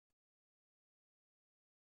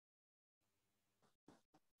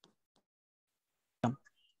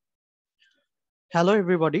Hello,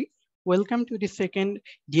 everybody. Welcome to the second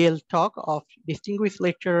DL talk of Distinguished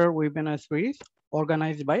Lecturer webinar series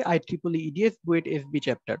organized by IEEE EDS BUET SB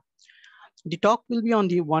chapter. The talk will be on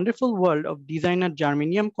the wonderful world of designer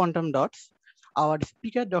germanium quantum dots. Our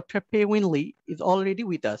speaker, Dr. Pei-Wen Li, is already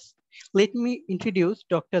with us. Let me introduce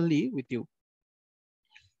Dr. Li with you.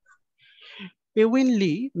 Pei-Wen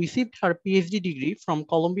Li received her PhD degree from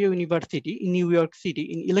Columbia University in New York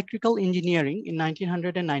City in electrical engineering in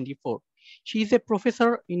 1994. She is a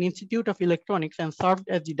professor in Institute of Electronics and served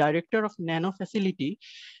as the director of Nano Facility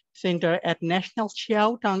Center at National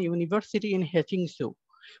Chiao Tung University in Hsinchu.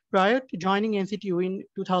 Prior to joining NCTU in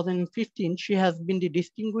 2015, she has been the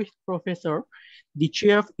distinguished professor, the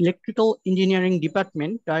chair of Electrical Engineering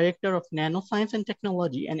Department, director of Nanoscience and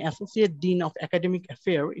Technology, and associate dean of academic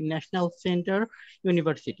affairs in National Center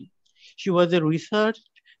University. She was a research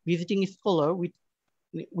visiting scholar with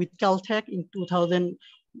Caltech in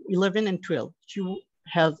 2011 and 12. She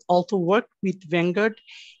has also worked with Vanguard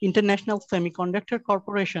International Semiconductor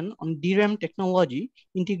Corporation on DRAM technology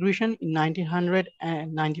integration in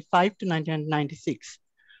 1995 to 1996.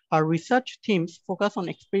 Her research themes focus on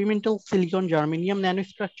experimental silicon germanium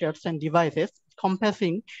nanostructures and devices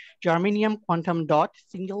encompassing germanium quantum dot,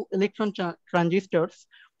 single electron transistors,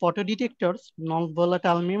 photodetectors,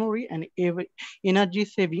 non-volatile memory, and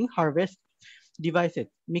energy-saving harvest devices,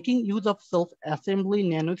 making use of self-assembly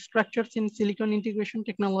nanostructures in silicon integration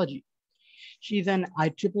technology. She is an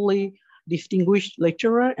IEEE distinguished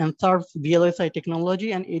lecturer and serves VLSI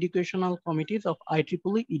technology and educational committees of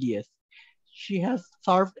IEEE EDS. She has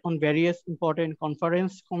served on various important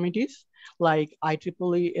conference committees like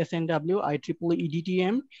IEEE SNW, IEEE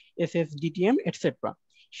EDTM, SSDTM, etc.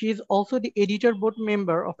 She is also the editor board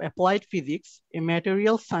member of Applied Physics, a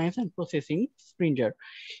material science and processing Springer.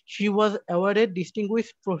 She was awarded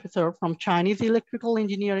Distinguished Professor from Chinese Electrical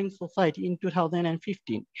Engineering Society in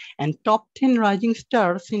 2015 and top 10 rising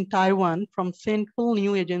stars in Taiwan from Central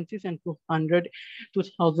New Agencies in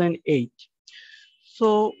 2008.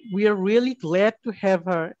 So we are really glad to have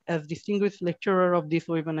her as distinguished lecturer of this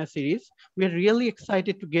webinar series. We are really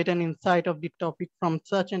excited to get an insight of the topic from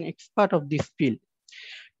such an expert of this field.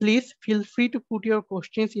 Please feel free to put your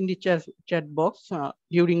questions in the chat box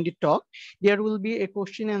during the talk. There will be a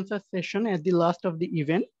question answer session at the last of the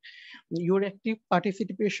event. Your active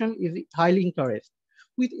participation is highly encouraged.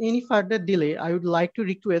 With any further delay, I would like to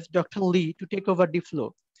request Dr. Li to take over the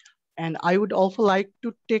floor. And I would also like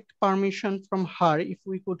to take permission from her if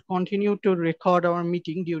we could continue to record our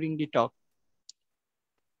meeting during the talk.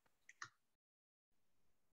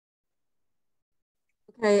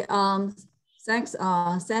 Okay, thanks,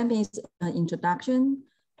 Sammy's introduction.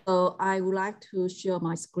 So I would like to share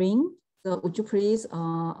my screen. So would you please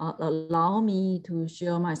allow me to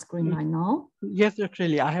share my screen right now? Yes,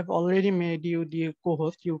 actually, I have already made you the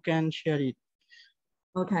co-host. You can share it.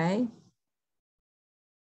 Okay.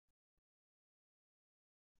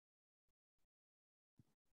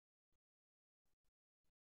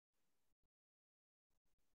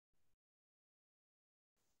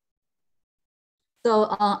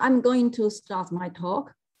 So I'm going to start my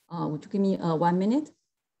talk. Would you give me 1 minute?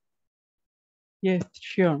 Yes,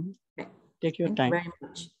 sure. Okay. Take your time. Thank you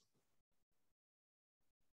very much.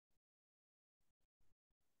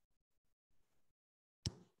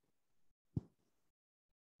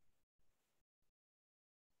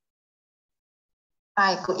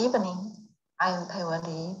 Hi, good evening. I'm Pei-Wen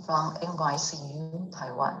Li from NYCU,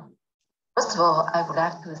 Taiwan. First of all, I would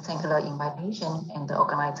like to thank the invitation and the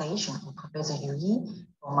organization of Professor Yu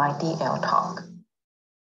for my DL talk.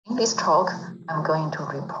 In this talk, I'm going to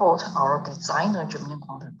report our designer germanium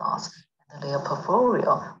quantum dots and their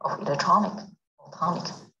portfolio of electronic, photonic,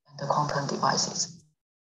 and quantum devices.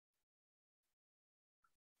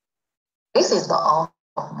 This is the outline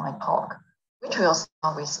of my talk, which will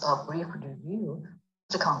start with a brief review of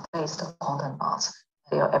silicon-based quantum dots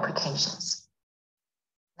and their applications.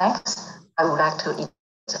 Next, I would like to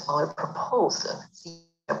illustrate our proposed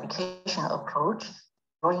fabrication approach,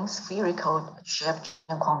 drawing spherical shaped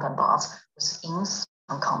quantum dots within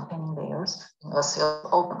containing layers in a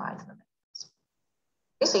self-organized manner.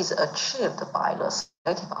 This is achieved by the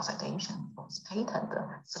selective oxidation of patent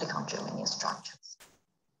silicon germanium structures.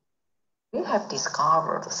 We have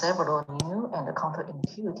discovered several new and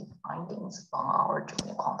counterintuitive findings from our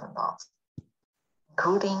germanium quantum dots,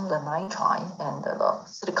 including the nitride and the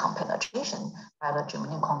silicon penetration by the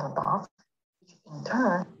germanium quantum dots, which in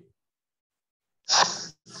turn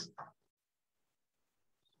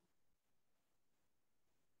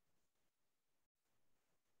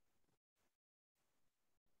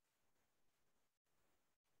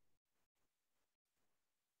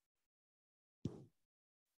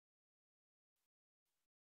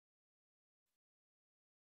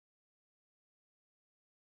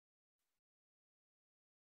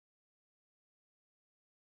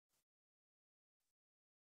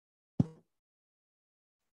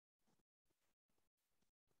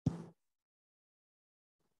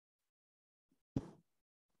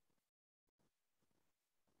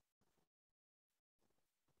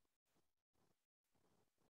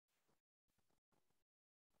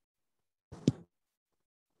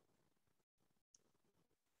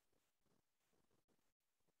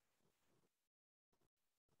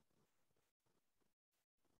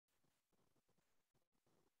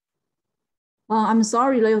I'm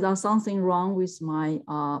sorry, there's something wrong with my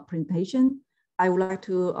presentation. I would like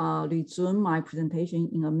to resume my presentation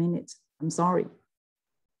in a minute. I'm sorry.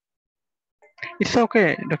 It's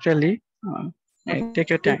okay, Dr. Li. Okay. Take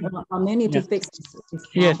your time. A minute to fix this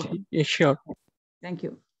Yes, problem. yes, sure. Thank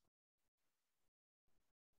you.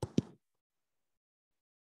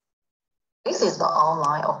 This is the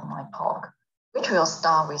outline of my talk, which will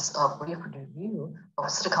start with a brief review of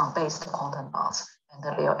silicon-based quantum dots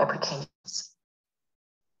and their applications.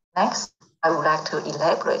 Next, I would like to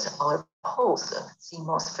elaborate our proposed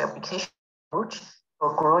CMOS fabrication approach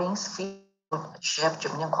for growing sphere-shaped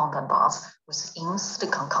germanium quantum dots within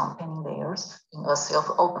silicon containing layers in a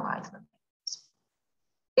self-organized manner.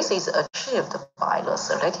 This is achieved by the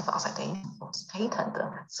selective oxidation of patent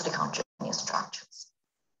silicon germanium structures.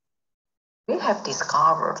 We have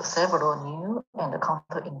discovered several new and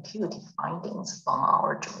counterintuitive findings from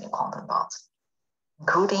our germanium quantum dots,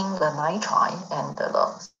 including the nitride and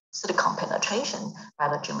the silicon penetration by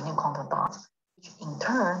the germanium quantum dots, which in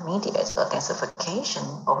turn mediates the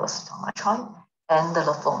densification of the silicon nitride and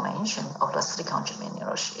the formation of the silicon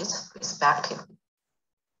germanium sheets, respectively.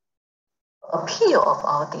 The appeal of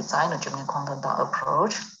our design germanium quantum dot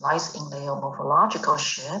approach lies in their morphological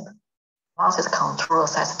shape, process control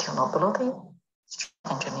size tunability,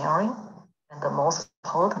 engineering, and the most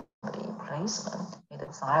importantly, placement in the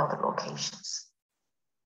desired locations.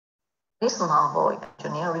 This novel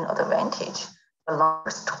engineering advantage allows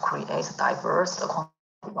us to create diverse quantum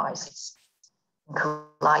devices, including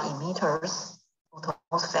light emitters, photon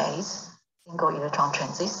MOSFETs, single electron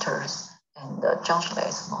transistors, and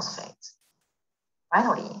junctionless MOSFETs.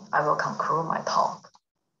 Finally, I will conclude my talk.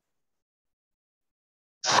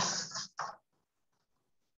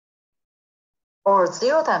 For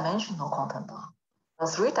zero-dimensional quantum dot, the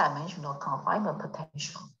three-dimensional confinement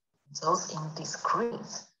potential, those in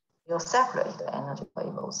discrete, will separate the energy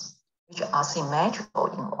labels, which are symmetrical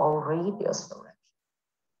in all radius directions.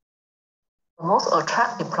 The most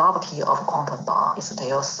attractive property of quantum dot is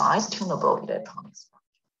their size-tunable electronic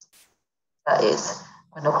structures. That is,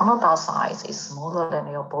 when the quantum dot size is smaller than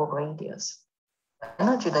their Bohr radius, the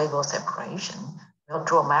energy label separation will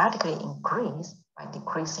dramatically increase by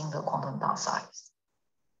decreasing the quantum dot size.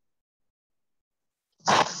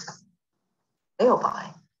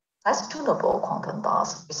 Thereby, size-tunable quantum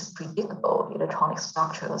dots with predictable electronic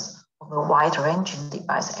structures of a wide-ranging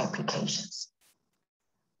device applications.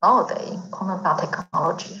 Nowadays, quantum dot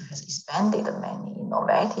technology has expanded many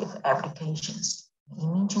innovative applications in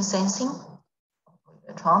imaging sensing,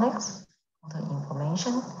 electronics, quantum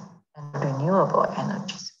information, and renewable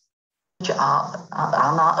energies, which are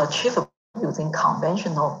not achievable using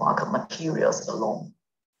conventional bulk materials alone.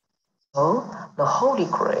 So the holy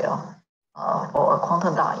grail for a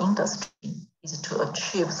quantum dot industry is to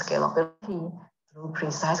achieve scalability through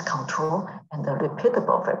precise control and the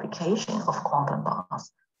repeatable fabrication of quantum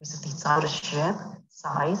dots with desired shape,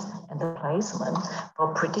 size, and the placement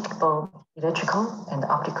for predictable electrical and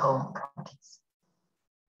optical properties.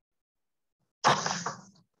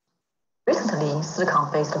 Recently,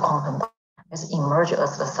 silicon-based quantum dot has emerged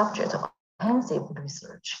as the subject of intensive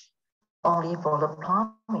research, not only for the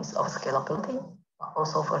promise of scalability, but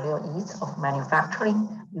also for their ease of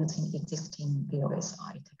manufacturing using existing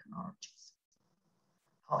VLSI technologies.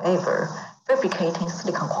 However, fabricating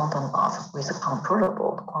silicon quantum dots with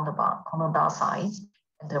controllable quantum dot size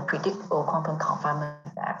and the predictable quantum confinement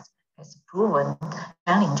effects has proven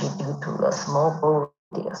challenging due to the small Bohr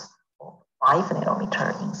radius of 5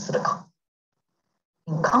 nanometer in silicon.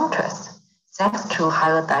 In contrast, thanks to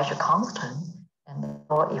higher Dirac constant and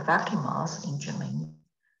more effective mass in germanium,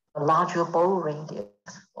 a larger Bohr radius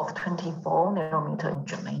of 24 nanometer in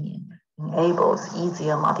germanium enables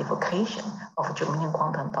easier modification of germanium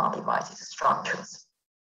quantum dot devices structures,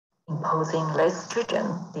 imposing less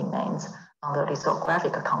stringent demands on the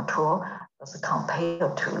lithographic control as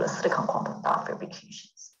compared to the silicon quantum dot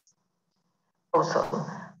fabrications. Also,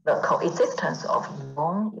 the coexistence of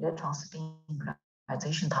long electron spin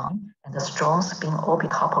realization time and the strong spin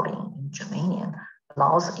orbit coupling in germanium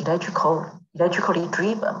allows electrically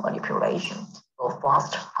driven manipulation for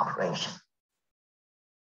fast operation.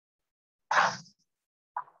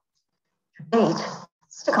 To date,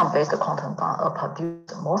 silicon-based quantum dots are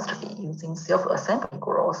produced mostly using self-assembly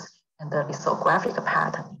growth and the lithographic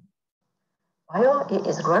patterning. While it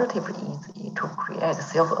is relatively easy to create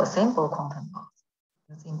self-assembled quantum dots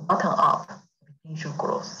using bottom-up fabrication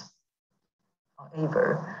growth.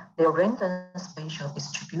 However, their random spatial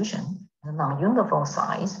distribution and non-uniform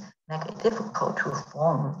size make it difficult to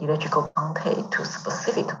form electrical contact to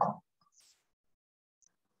specific quantum dots.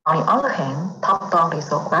 On the other hand, top-down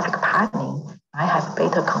lithographic patterning might have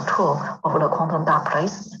better control over the quantum dot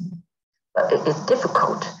placement, but it is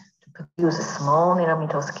difficult to produce small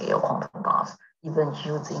nanometer scale quantum dots, even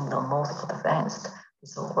using the most advanced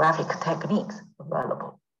lithographic techniques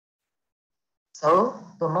available. So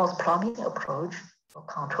the most promising approach for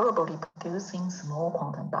controllably producing small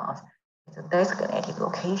quantum dots is designated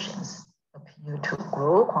locations appear to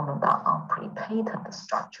grow quantum dots on pre-patent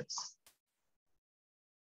structures.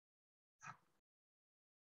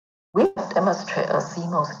 We have demonstrated a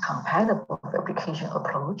CMOS compatible fabrication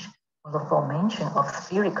approach for the formation of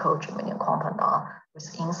spherical germanium quantum dots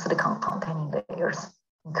within silicon containing layers,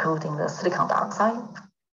 including the silicon dioxide,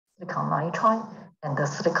 silicon nitride, and the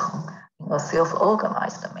silicon in a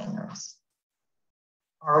self-organized manners.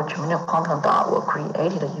 Our germanium quantum dots were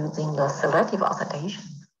created using the selective oxidation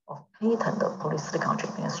of patent polysilicon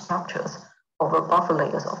germanium structures over buffer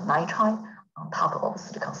layers of nitride on top of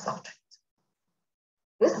silicon substrate.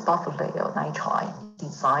 This buffer layer of nitride is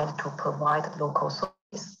designed to provide local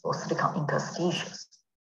surface for silicon interstitials,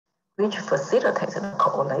 which facilitates the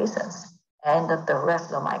coalescence and directs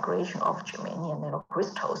the migration of germanium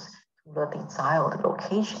nanocrystals to the desired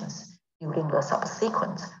locations during the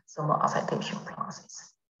subsequent thermal oxidation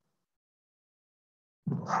process.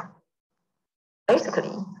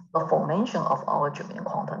 Basically, the formation of our germanium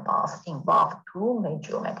quantum dots involves two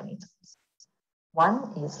major mechanisms.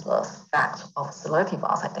 One is the fact of selective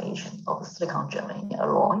oxidation of silicon germanium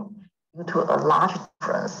alloy due to a large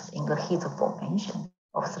difference in the heat formation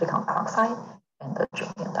of silicon dioxide and the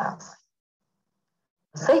germanium dioxide.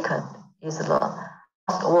 The second is the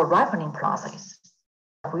post-war ripening process,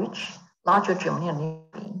 which larger germanium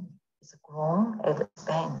nuclei is grown at the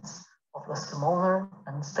expense of the smaller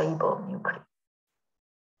unstable nuclei.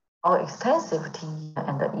 Our extensivity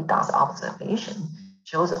and the EDAS observation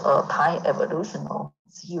shows a time evolutional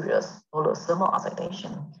series for the thermal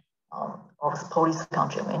oxidation of polysilicon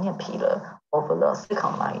germanium pillar over the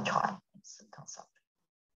silicon nitride and silicon substrate.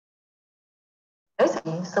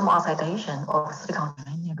 Basically, thermal oxidation of silicon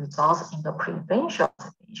germanium results in the preferential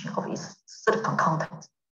oxidation of its silicon content,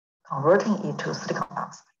 converting it to silicon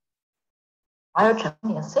dioxide. While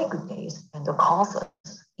germanium Si QDs and causes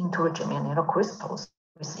into the germanium nanocrystals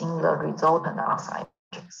within the resultant oxide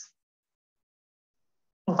matrix.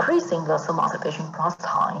 Increasing the thermal oxidation process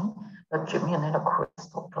time, the germanium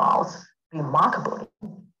nanocrystal clouds remarkably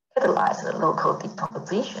catalyze the local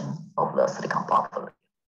decomposition of the silicon buffer layer.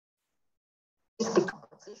 This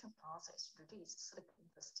decomposition process releases silicon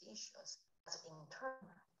interstitials that in turn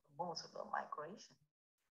promotes the migration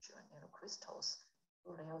of germanium nanocrystals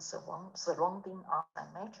to their surrounding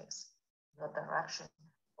oxide matrix in the direction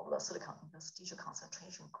of the silicon interstitial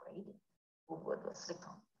concentration gradient over the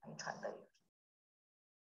silicon nitride layer.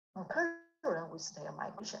 Concurrent with their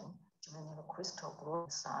migration, germanium nanocrystal grow in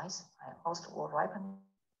size by post-war ripening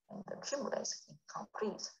and accumulates in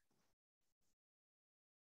complete.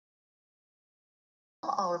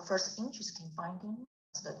 Our first interesting finding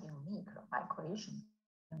is the unique migration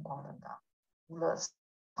in quantum dot to the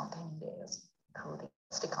containing layers, including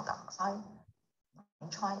silicon dioxide,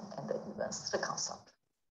 nitride, and even silicon substrate.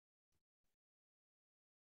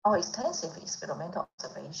 Our extensive experimental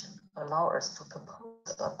observation allows us to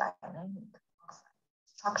propose a dynamic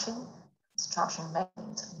construction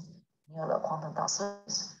mechanism near the quantum dot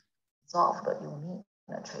surface to solve the unique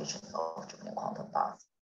penetration of germanium quantum dots.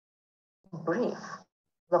 In brief,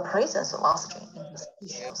 the presence of oxygen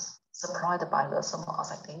interstitials supplied by the thermal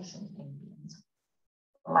oxidation ambient,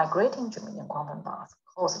 migrating germanium quantum dots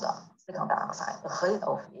cause the silicon dioxide ahead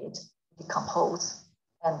of it to decompose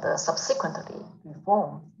and subsequently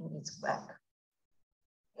reform in its wake.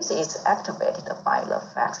 This is activated by the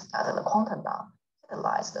fact that the quantum dot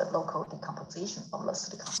catalyzes the local decomposition of the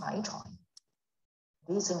silicon nitride,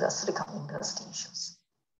 releasing the silicon interstitials.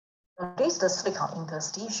 These silicon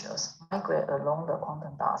interstitials migrate along the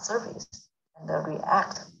quantum dot surface and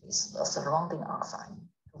react with the surrounding oxide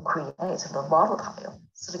to create the volatile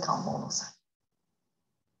silicon monoxide,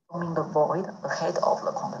 forming the void ahead of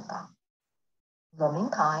the quantum dot. In the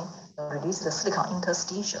meantime, the released silicon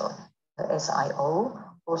interstitial, the SiO,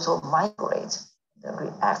 also migrates and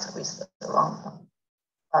reacts with the surrounding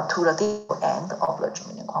to the deep end of the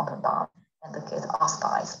germanium quantum dot and gets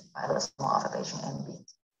oxidized by the thermal oxidation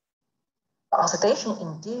ambient. The oxidation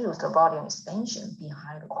induced the volume expansion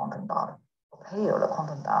behind the quantum dot, propel the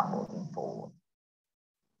quantum dot moving forward.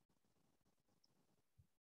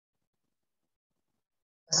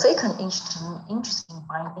 The second interesting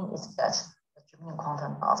finding is that the germanium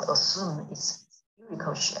quantum dots assume its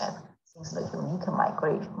spherical shape since the unique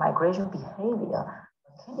migration behavior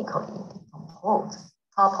mechanically decoupled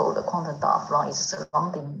the quantum dot from its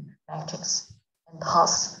surrounding matrix and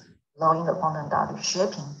thus allowing the quantum dot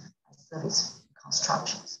reshaping and surface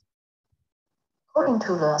constructions. According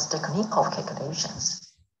to the technique of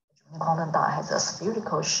calculations, the quantum dot has a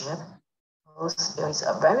spherical shape because there is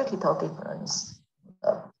a very little difference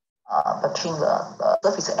between the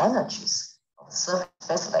surface energies of the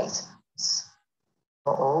surface plate.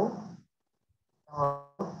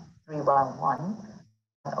 311,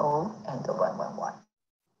 0, and 111.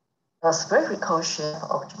 The spherical shape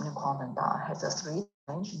of germanium quantum dot has a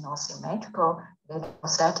three-dimensional symmetrical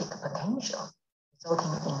electrostatic potential,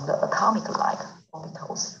 resulting in the atomic-like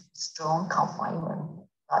orbitals with strong confinement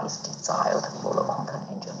that is desired for the quantum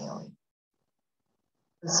engineering.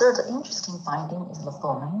 The third interesting finding is the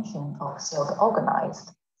formation of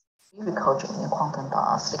self-organized spherical germanium quantum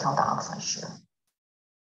dot silicon dioxide shell.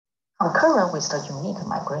 Concurrent with the unique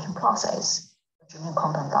migration process, the germanium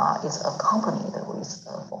quantum dot is accompanied with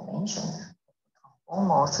the formation of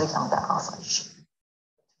conformal silicon dioxide shell.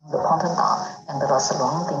 The quantum dot and the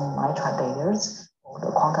surrounding nitride layers, or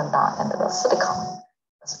the quantum dot and the silicon,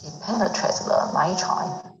 as it penetrates the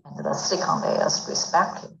nitride and the silicon layers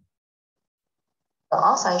respectively. The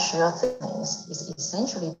oxide shell thickness is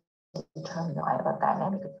essentially determined by the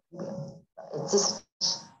dynamic equilibrium that exists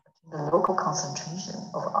between the local concentration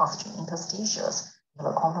of oxygen interstitials in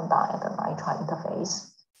the quantum dot and the nitride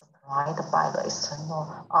interface supplied by the external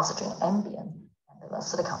oxygen ambient and the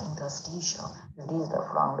silicon interstitial released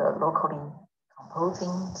from the locally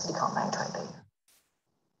composing silicon nitride layer.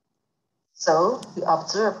 So we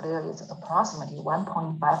observe there is approximately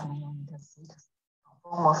 1.5 millimeter thick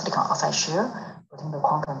conformal silicon oxide shell between the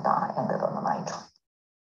quantum dot and the nitride.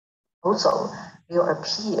 Also, there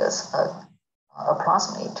appears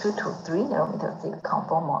approximately 2 to 3 millimeter thick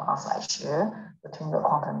conformal oxide shell between the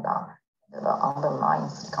quantum dot and the underlying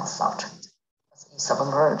silicon substrate as it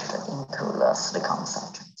submerged into the silicon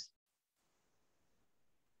substrate.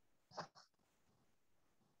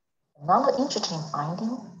 Another interesting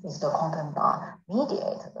finding is the quantum dot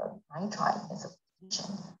mediates the nitride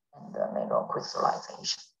precipitation and the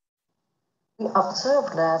nanocrystallization. We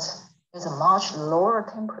observed that there's a much lower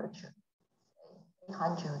temperature,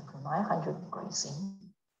 800 to 900 degrees C.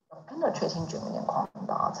 The penetrating germanium quantum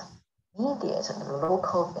dot mediates the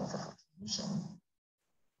local densification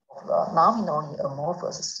of the nominally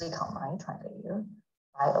amorphous silicon nitride layer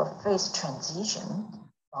by a phase transition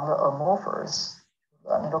from the amorphous to the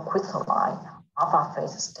nanocrystalline alpha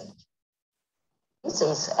phase stage. This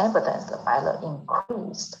is evidenced by the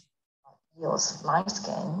increased EOS line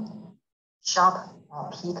scan, sharp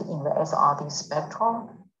peak in the SRD spectrum,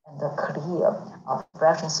 and the clear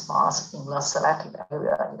diffraction spots in the selected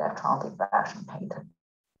area electron diffraction pattern.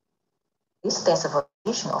 This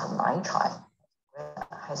densification of nitride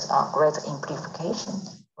has a great implication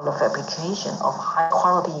for the fabrication of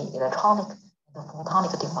high-quality electronic and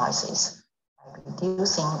photonic devices by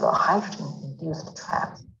reducing the hydrogen-induced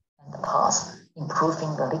trap and thus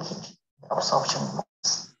improving the leakage and absorption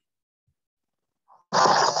modes.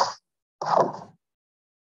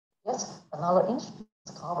 Yet another interesting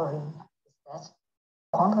discovery is that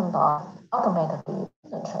quantum dot automatically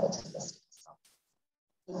penetrates the silicon.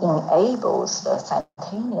 It enables the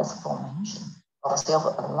simultaneous formation of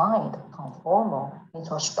self-aligned conformal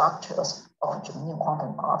microstructures of germanium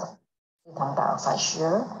quantum dot, silicon dioxide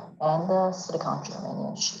shell, and the silicon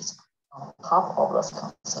germanium sheets on top of the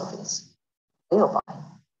silicon surface, thereby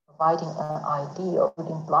providing an ideal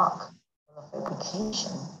building block for the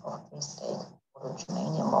fabrication of free state for the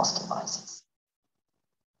germanium MOS devices.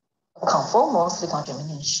 A conformal silicon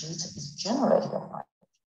germanium sheet is generated by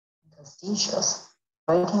interstitials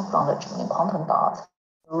breaking from the germanium quantum dot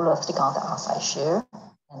through the silicon dioxide shell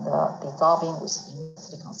and dissolving within the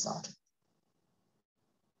silicon substrate.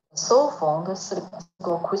 The so-formed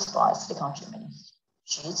single crystallized silicon germanium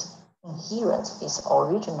sheet inherits its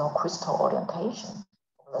original crystal orientation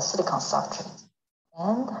of the silicon substrate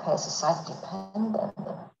and has size-dependent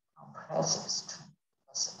compressive strength,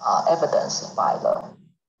 as evidenced by the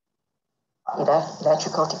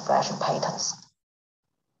electrical diffraction patterns.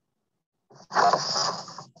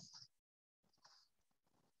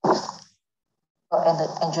 And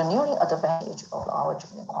the engineering advantage of our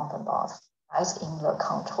germanium quantum dot lies in the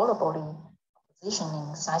controllably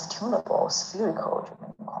positioning size-tunable spherical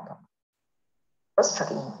germanium quantum.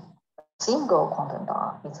 Firstly, a single quantum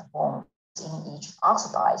dot is formed in each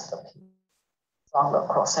oxidized piece from the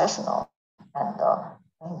cross-sectional and the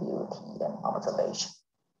plane view and observation.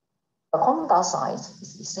 The quantum dot size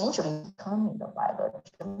is essentially determined by the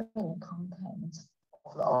germanium content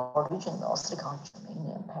of the original silicon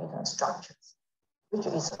germanium pattern structures, which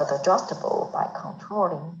is adjustable by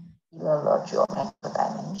controlling either the geometric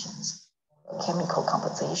dimensions or the chemical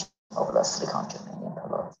composition of the silicon germanium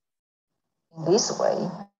pellets. In this way,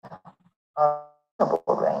 a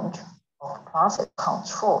reasonable range of process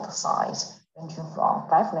controlled size ranging from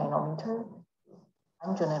 5 nanometer to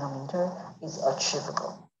 100 nanometer is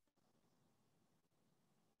achievable.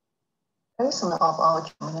 Placement of our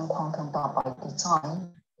germanium quantum dot by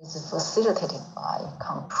design is facilitated by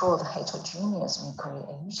controlled heterogeneous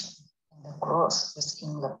nucleation and the growth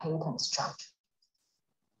within the patent structure.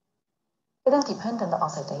 Patent-dependent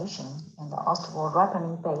oxidation and optical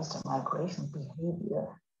ripening-based migration behavior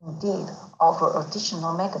indeed offer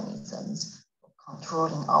additional mechanisms for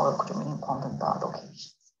controlling our germanium quantum dot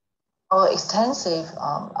locations. Our extensive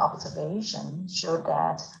observation showed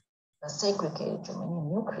that the segregated germanium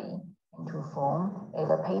nuclei to form at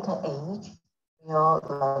the patent age where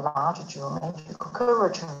the large geometrical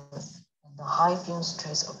curvatures and the high film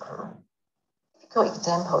stress occur. Typical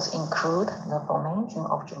examples include the formation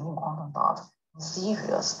of germanium quantum dots in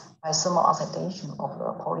series by thermal oxidation of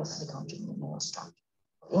the polysilicon germanium structure.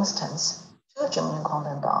 For instance, 2 germanium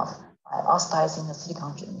quantum dots by oxidizing the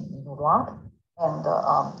silicon germanium rod and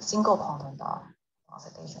the single quantum dot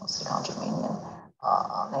oxidation of silicon germanium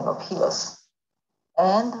nanopillars.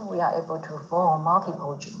 And we are able to form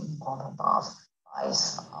multiple germanium quantum dots by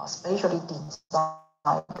spatially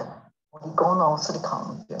designed polygonal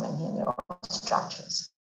silicon germanium structures.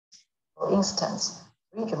 For instance,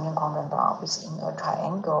 3 germanium quantum dots within a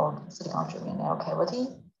triangle silicon germanium cavity,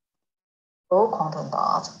 4 quantum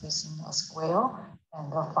dots within a square,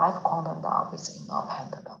 and 5 quantum dots within a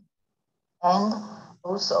pentagon. And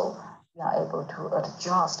also, we are able to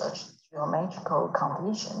adjust the geometrical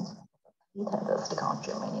conditions of the silicon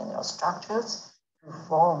germanium structures to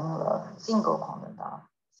form the single quantum dot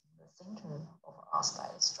in the center of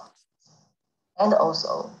oxide structures. And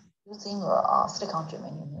also, using the silicon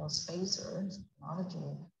germanium spacer technology,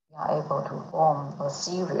 we are able to form a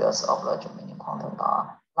series of the germanium quantum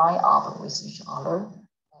dot line up with each other,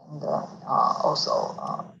 and also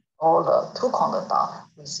all the 2 quantum dots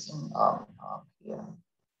within a pair.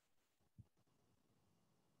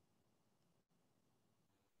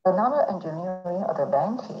 Another engineering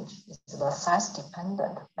advantage is the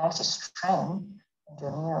size-dependent multi-strand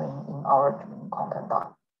engineering in our germanium quantum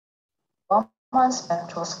dot. Raman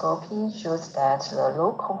spectroscopy shows that the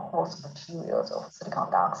local host materials of silicon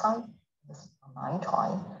dioxide and silicon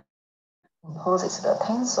nitride imposes the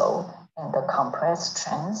tensile and the compressed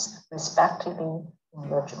strands respectively in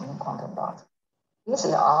the germanium quantum dot. These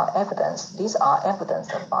are evidenced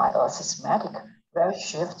by a systematic red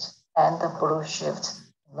shift and the blue shift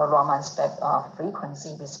in the Raman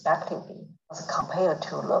frequency respectively as compared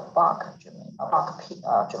to the bulk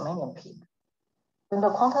germanium peak. When the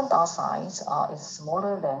quantum dot size is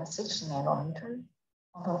smaller than 6 nanometer,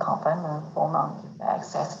 quantum confinement phonon effect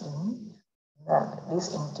sets in.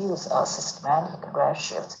 This induces a systematic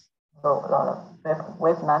redshift in the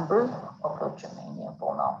wave number of the germanium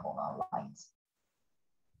phonon lines.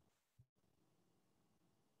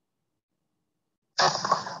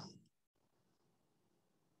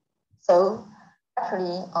 So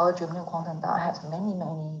actually, our germanium quantum dot has many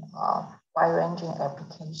wide-ranging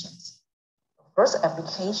applications. The first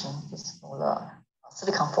application is for the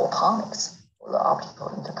silicon photonics for the optical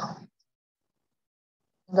interconnect.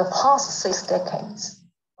 In the past 6 decades,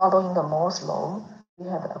 following the Moore's law, we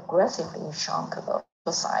have aggressively shrunk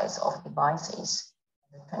the size of devices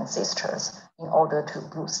and transistors in order to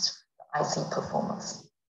boost the IC performance.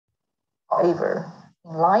 However,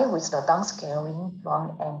 in line with the downscaling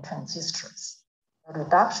front-end transistors, the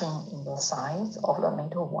reduction in the size of the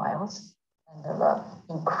metal wires and the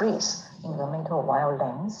increase in the metal wire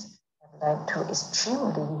length have led to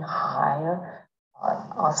extremely higher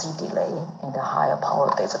RC delay and higher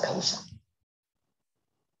power dissipation.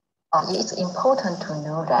 It's important to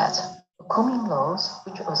know that the Coulomb laws,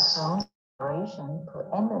 which assumes duration per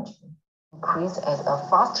energy, increase at a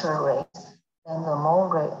faster rate than the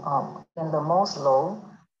Moore's law,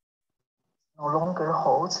 no longer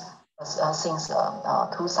holds since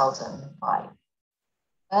 2005.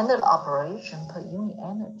 And the operation per unit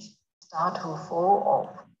energy start to fall off,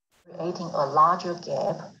 creating a larger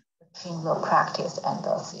gap between the practice and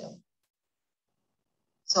the theory.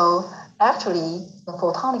 So actually, the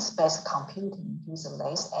photonics-based computing uses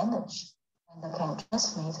less energy and can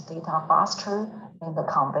transmit data faster than the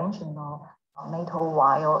conventional metal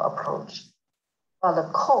wire approach. But the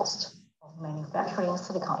cost of manufacturing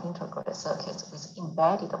silicon integrated circuits with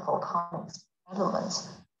embedded photonics elements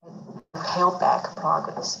held back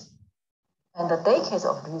progress. And the decades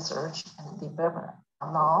of research and development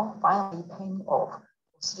are now finally paying off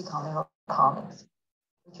for silicon photonics,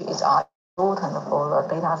 which is important for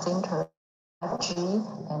the data center 5G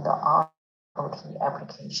and the IoT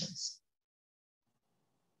applications.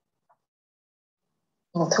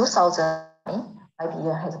 In 2000,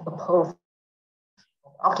 IBM has proposed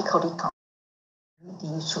optically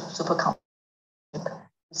 3D supercomputer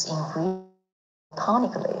is in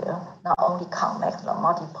photonic layer, not only connect the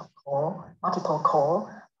multiple core,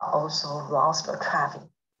 but also route the traffic.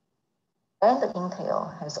 And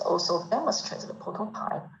Intel has also demonstrated the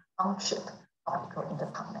prototype on-chip optical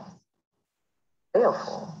interconnect.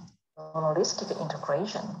 Therefore, the holistic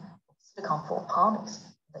integration of silicon photonics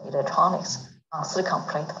and electronics on silicon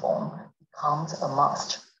platform becomes a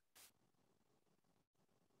must.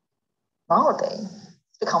 Nowadays,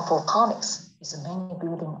 silicon photonics is mainly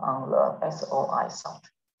building on the SOI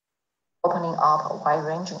software, opening up a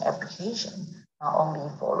wide-ranging application, not only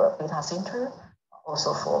for the data center, but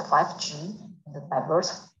also for 5G and the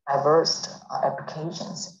diverse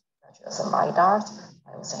applications such as LiDAR,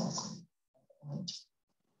 biosensing, and imaging.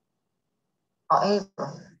 However,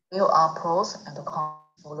 there are pros and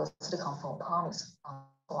cons for the silicon photonics on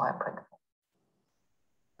SOI platform.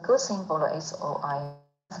 The good thing for the SOI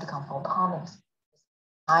silicon photonics is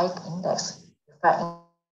high index effect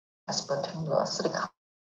between the silicon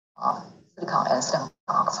and silicon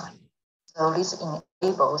dioxide. So this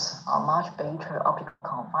enables a much better optical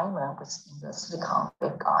confinement within the silicon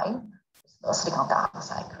waveguide, the silicon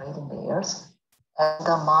dioxide creating layers, and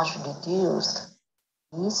a much reduced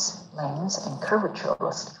ease, length, and curvature of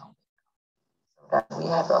the silicon waveguide, so that we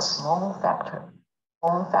have a small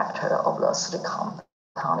form factor of the silicon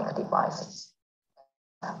photonic devices,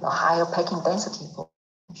 the higher packing density for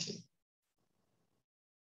chip.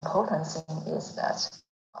 Important thing is that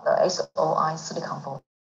the SOI silicon photonic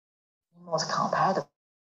is most compatible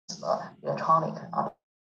with the electronic.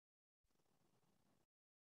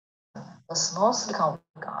 The small silicon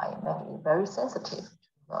waveguide makes it very sensitive to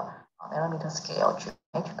the nanometer scale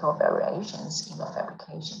geometrical variations in the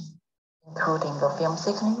fabrication, including the film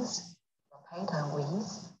thickness, the pattern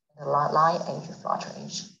width, and the line edge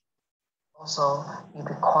fluctuation. Also, it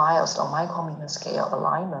requires the micrometer scale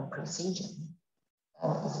alignment precision,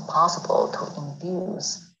 and it's possible to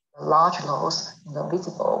induce the large loss in the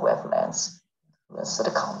visible wavelengths to the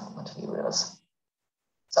silicon materials.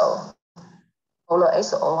 So, for the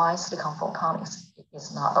SOI silicon photonics, it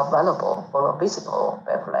is not available for the visible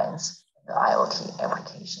wavelengths in the IoT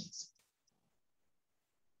applications.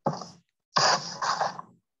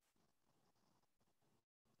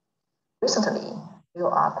 Recently, there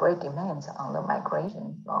are great demands on the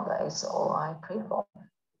migration from the SOI platform to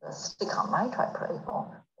the silicon nitride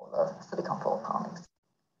platform for the silicon photonics.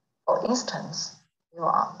 For instance, there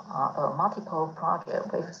are multiple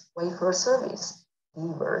project wafer service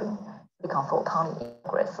delivering silicon photonic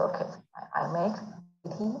integrated circuit by IMEC,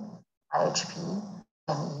 PT, IHP,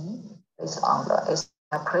 ME based on the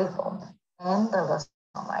SOI platform and the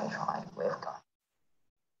silicon nitride waveguide.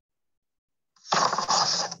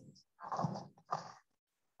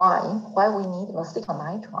 Why we need the silicon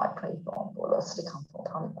nitride platform for the silicon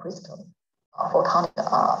photonic crystal photonic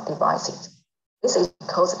devices? This is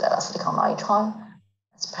because the silicon nitride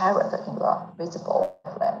is transparent in the visible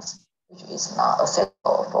wavelengths, which is not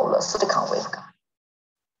acceptable for the silicon waveguide.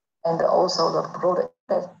 And also the broad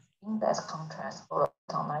index contrast for the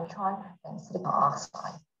silicon nitride and silicon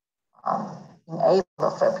oxide enable the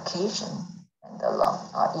fabrication and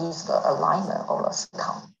ease the alignment of the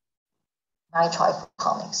silicon nitride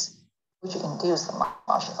photonics, which induce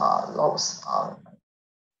much loss,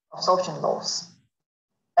 absorption loss.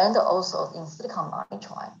 And also in silicon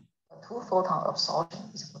nitride, the 2-photon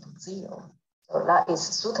absorption is equal to 0. So that is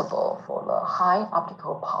suitable for the high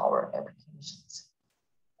optical power applications.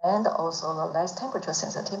 And also the less temperature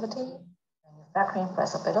sensitivity, manufacturing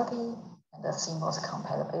flexibility, and the CMOS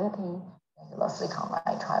compatibility, and the silicon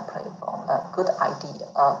nitride platform, a good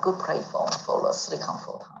platform for the silicon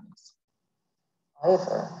photonics.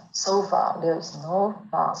 However, so far, there is no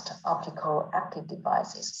fast optical active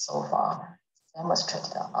devices so far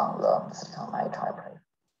demonstrated on the silicon nitride platform.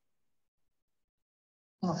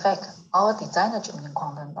 In fact, our designer Germanium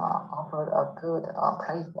quantum dot offered a good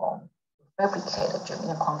platform to fabricate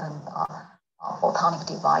Germanium quantum photonic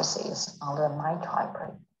devices on the nitride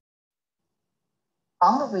platform.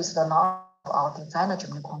 Bound with the knowledge of our designer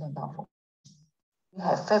Germanium quantum dot, we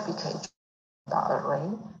have fabricated the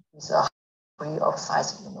array with a degree of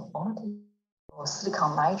size uniformity for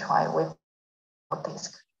silicon nitride with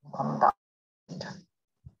disk quantum dot.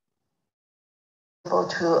 Able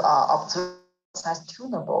to observe size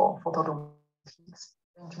tunable photovoltaic peaks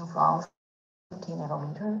ranging from 50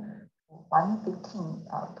 nanometer to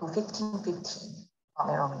 1550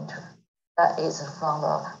 nanometer. That is from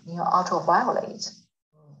the near ultraviolet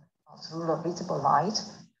through the visible light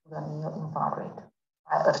to the near infrared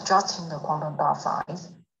by adjusting the quantum dot size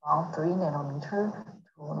from 3 nanometer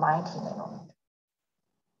to 90 nanometer.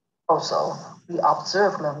 Also, we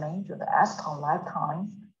observe the major exciton lifetime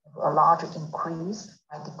of a large increase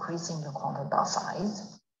by decreasing the quantum dot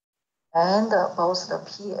size. And both the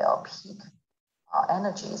PL peak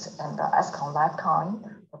energies and the exciton lifetime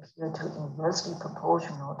appear to inversely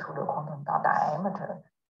proportional to the quantum dot diameter,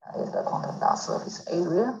 that is the quantum dot surface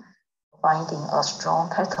area, providing a strong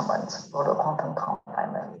testament for the quantum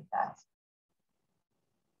confinement effect.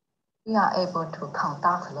 We are able to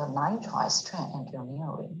conduct the nitride strain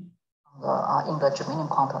engineering in the germanium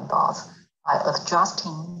quantum dots by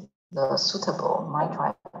adjusting the suitable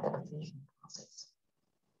nitride deposition process.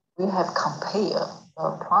 We have compared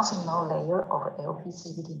the proximal layer of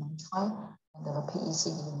LPCVD nitride and the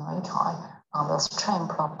PECVD nitride on the strain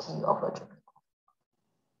property of the germanium quantum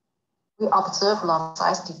dot. We observe the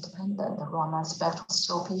size-dependent Raman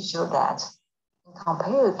spectroscopy show that,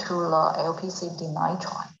 compared to the LPCVD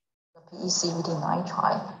nitride, the PECVD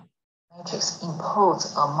nitride matrix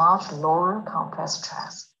impose a much lower compressed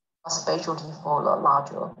stress, especially for the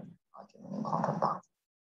larger germanium quantum dots.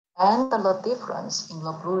 And the difference in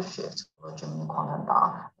the blue shift for germanium quantum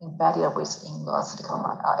dot embedded within the silicon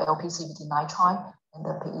LPCVD nitride and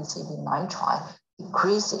the PECVD nitride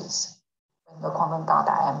decreases when the quantum dot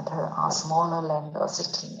diameter are smaller than the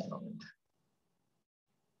 16 nanometer.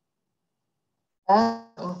 And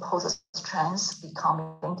imposed strengths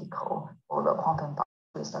become identical for the quantum dot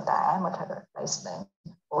with the diameter less than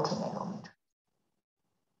 40 nanometer.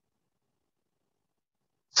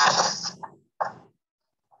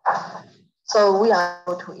 So we are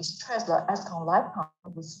able to extract the exciton lifetime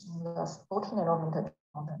within the 40 nanometer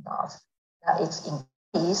quantum dots that is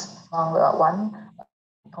increased from the 1.9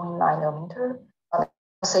 nanometer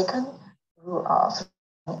second to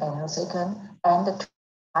 3 nanosecond and to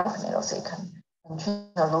 5 nanosecond, and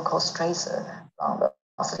change the local stressor from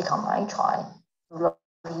the silicon nitride to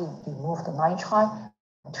remove the nitride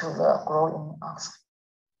to the growing oxide.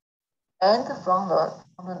 And from the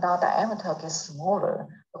quantum dot diameter gets smaller,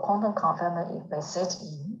 the quantum confinement effect sets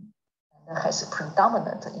in and has a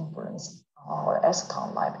predominant influence on our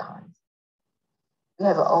exciton lifetime. We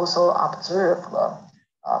have also observed the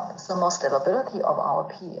thermal stability of our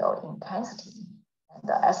PL intensity, and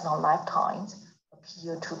the exciton lifetimes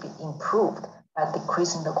appear to be improved by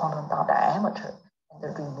decreasing the quantum dot diameter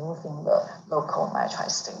and removing the local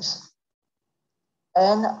nitride states.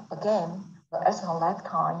 And again, the exciton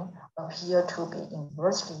lifetime appear to be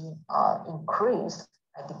inversely increased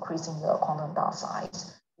by decreasing the quantum dot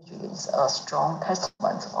size, which is a strong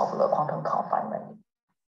testament of the quantum confinement.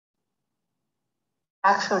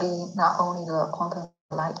 Actually, not only the quantum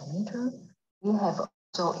light emitter, we have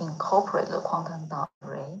also incorporated the quantum dot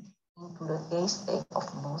array into the gate state of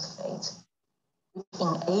MOSFET, which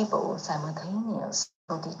enable simultaneous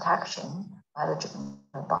detection by the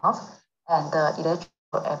germanium dots and the electrical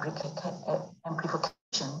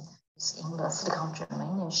amplification within the silicon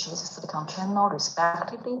germanium sheet silicon channel,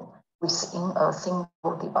 respectively, within a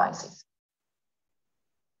single device.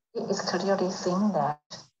 It is clearly seen that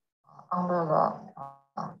under the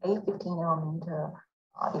 850 nanometer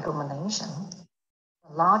illumination,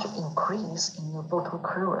 a large increase in the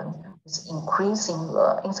photocurrent is increasing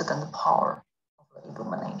the incident power of the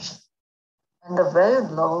illumination. And the very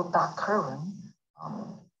low dark current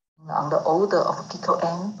on the order of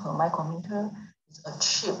picoamp per micrometer is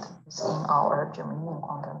achieved within our germanium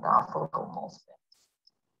quantum dot photo MOSFET.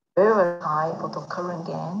 Very, very high photocurrent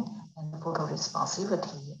gain and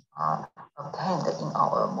photoresponsivity are obtained in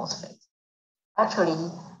our MOSFET.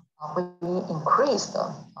 Actually, when we increase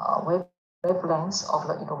the wavelengths of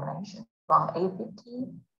the illumination from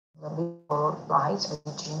 850, the visible light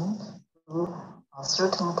regime, to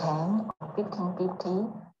 1310 or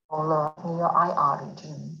 1550 for the near IR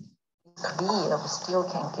regime. It's clear we still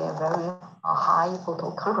can get very high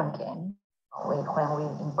photocurrent gain when we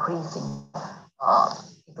increasing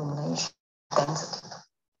illumination density.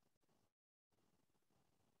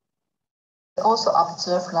 We also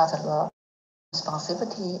observe that the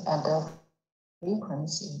responsivity and the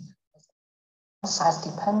frequency is size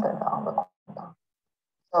dependent on the quantum dot.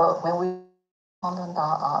 So when we quantum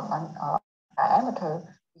dot diameter,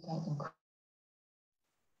 we can increase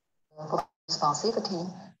the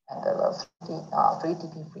responsivity and the 3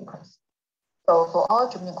 dB frequency. So for our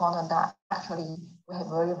germanium quantum dot, actually we have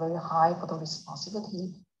very, very high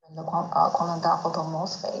photoresponsivity when the quantum dot photo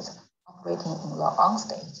MOSFET operating in the on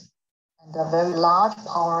state, and the very large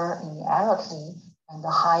power linearity and the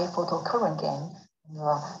high photocurrent gain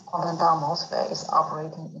the quantum dot MOSFET is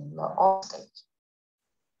operating in the off state.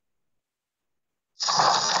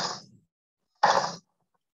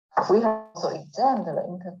 We have also examined the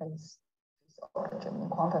interface of the germanium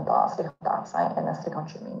quantum dot, silicon dioxide, and the silicon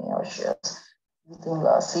germanium shells using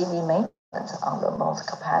the CV measurement on the most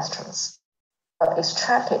capacitors. The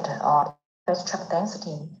extracted phase track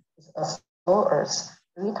density is as low as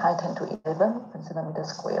 3 times 10 to 11 per centimeter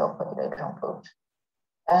square per electron volt.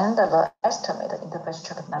 And the estimated interface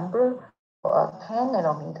track number for a 10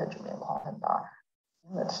 nanometer germanium quantum dot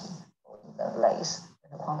unity or even less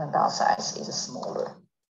when the quantum dot size is smaller.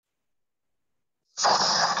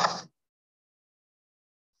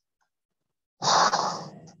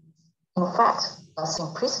 In fact, the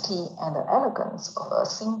simplicity and the elegance of a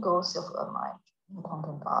single self-aligned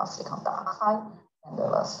quantum dot silicon dioxide and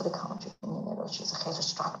the silicon germanium nanosheet hash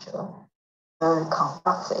structure very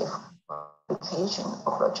conducive for application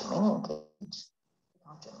of the germanium gate,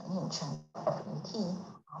 germanium channel FET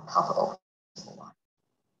on top of this one.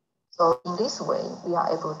 So in this way, we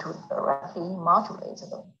are able to directly modulate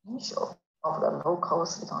the potential of the local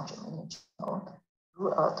silicon germanium channel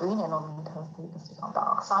through a 3 nanometer thick silicon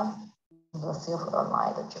dioxide in the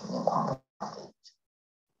self-aligned germanium quantum gate.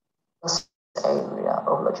 The area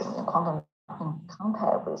of the germanium quantum in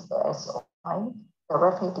contact with the SOI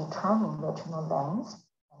directly determine the channel length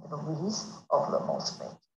and the width of the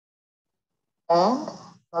MOSFET. And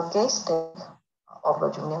the gate state of the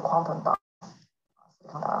germanium quantum dot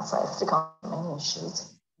silicon dioxide silicon germanium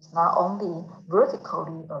sheets is not only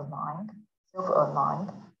vertically aligned,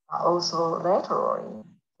 self-aligned, but also laterally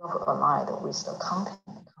self-aligned with the content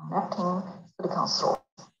connecting silicon source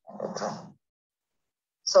and the drain.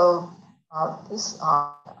 So this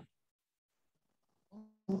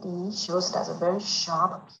PD shows that a very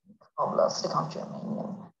sharp peak of the silicon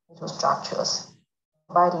germanium structures,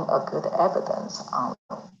 providing a good evidence on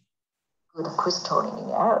good crystalline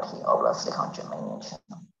linearity of the silicon germanium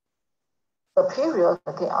channel. The period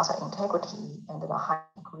of gate oxide integrity and the high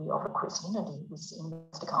degree of crystallinity within the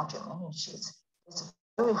silicon germanium sheets is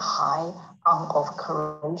very high on-off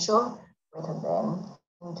current ratio greater than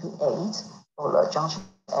 10⁸ for the junction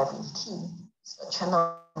FET. The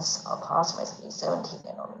channel is approximately 70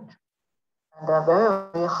 nanometers. And a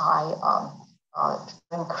very, very high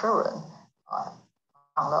drain current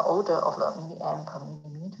on the order of the milliamp per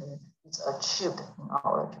millimeter is achieved in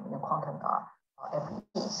our germanium quantum dot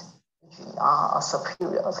FETs, which are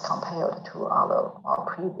superior as compared to our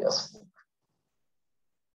previous work.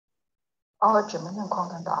 Our germanium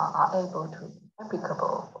quantum dot are able to be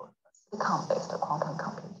applicable for silicon-based quantum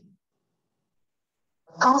computing.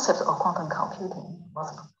 The concept of quantum computing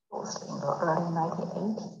was proposed in the early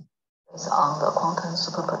 1980s based on the quantum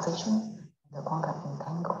superposition and the quantum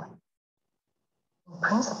entanglement. In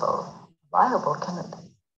principle, viable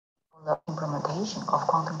candidate for the implementation of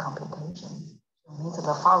quantum computation should meet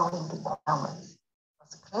the following requirements,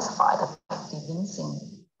 as classified by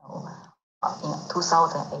Levinson in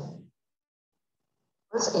 2008.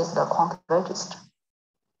 First is the quantum register,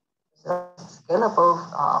 scalable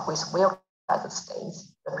with well-organized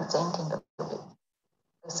states representing the qubit.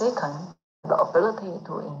 The second, the ability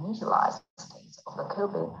to initialize the states of the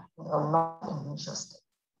qubit in a non-initial state.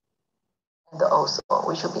 And also,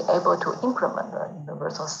 we should be able to implement the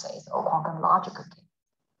universal states of quantum logic gate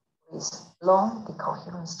with long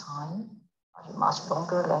decoherence time, much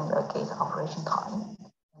longer than the gate operation time,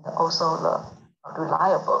 and also the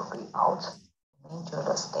reliable readout to measure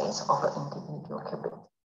the states of the individual qubit.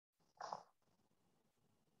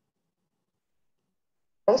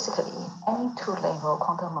 Basically, any two-level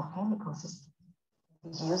quantum mechanical system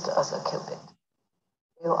is used as a qubit.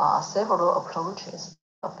 There are several approaches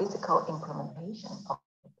for physical implementation of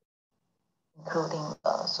qubit, including a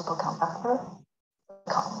superconductor,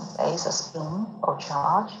 silicon-based spin or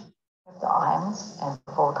charge, ions, and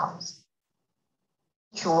photons.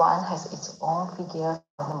 Each one has its own figure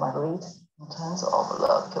numerate in terms of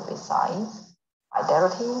the qubit size,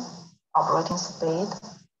 fidelity, operating speed,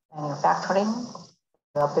 manufacturing,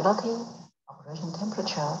 reliability, operation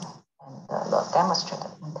temperature, and the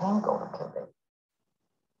demonstrated entangled qubit,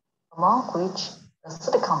 among which the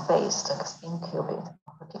silicon-based spin qubit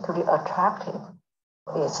are particularly attractive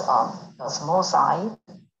for its small size,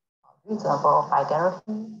 reasonable fidelity,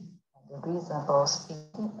 and reasonable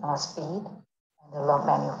speed, and the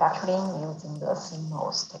manufacturing using the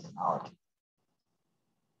CMOS technology.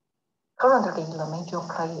 Currently, the major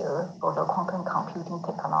players for the quantum computing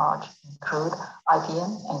technology include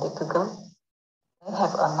IBM and Google. They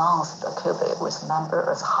have announced a qubit with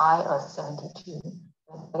number as high as 72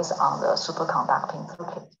 based on the superconducting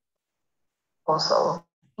circuit. Also,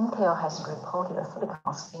 Intel has reported a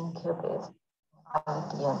silicon spin qubit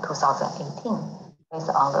in 2018 based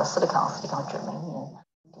on the silicon germanium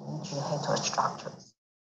DEG heterostructures.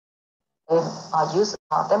 They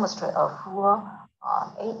demonstrate a full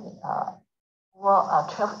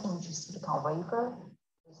 12-inch silicon wafer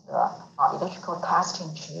with the electrical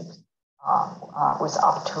testing chip with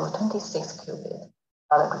up to 26 qubits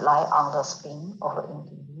that rely on the spin of the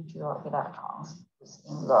individual electrons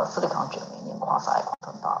within the silicon germanium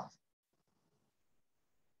quasi-quantum dots.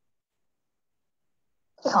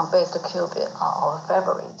 Silicon-based qubits are our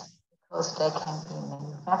favorite because they can be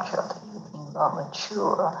manufactured using the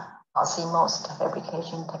mature CMOS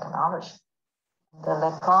fabrication technology.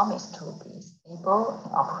 They promise to be stable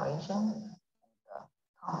in operation and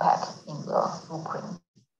compact in the footprint.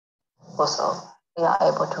 Also, they are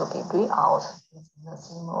able to be read out using the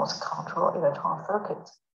CMOS control electron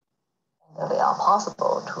circuit, and they are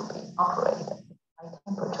possible to be operated at high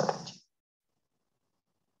temperature region.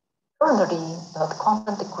 Currently, the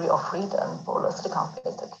quantum degree of freedom for the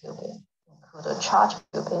silicon-based qubit include the charge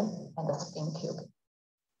qubit and the spin qubit,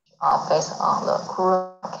 which are based on the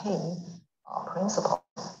Coulomb-K principle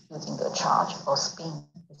using the charge or spin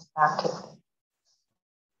respectively.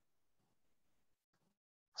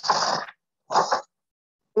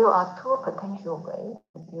 There are two potential ways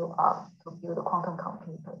to build a quantum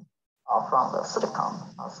computer from the silicon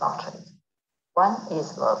substrate. One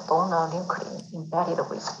is the donor nuclei embedded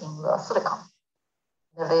within the silicon.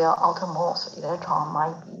 Their outermost electron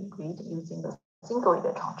might be read using the single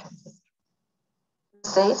electron transistor. The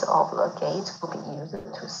state of the gate will be used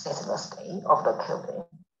to set the state of the qubit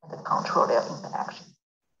and control their interaction.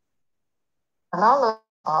 Another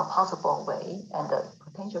possible way and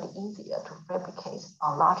potentially easier to fabricate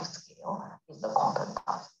on large scale is the quantum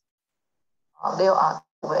dot. There are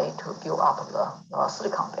ways to build up the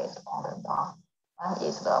silicon-based quantum dot. One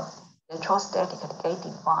is the electrostatic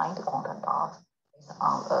gate-defined quantum dot based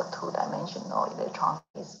on a two-dimensional electron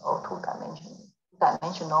case or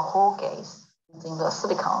two-dimensional Hall case using the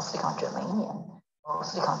silicon germanium or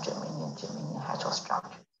silicon germanium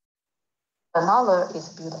heterostructure. Another is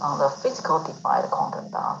built on the physical defined quantum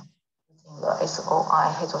dot using the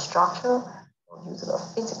SOI heterostructure or use the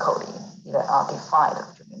physically defined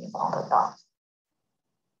germanium quantum dot.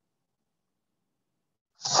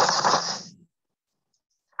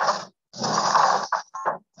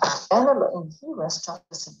 And the inherent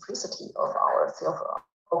structural simplicity of our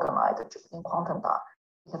self-organized germanium quantum dot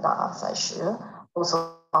dioxide shell also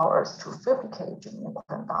allows us to fabricate germanium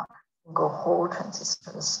quantum dot single hole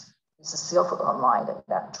transistors with self-aligned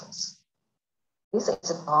electrons. This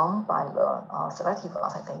is done by the selective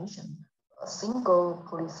oxidation of a single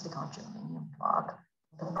polysilicon germanium plug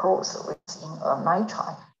interposed within a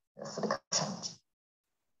nitride silicon change.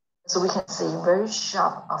 So we can see very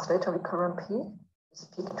sharp oscillatory current peak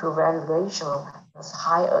with peak to value ratio as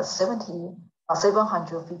high as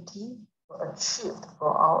 750 were achieved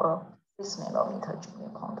for our 6 nanometer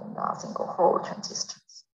germanium quantum dot single hole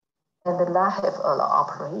transistors. And that have an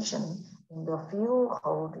operation in the few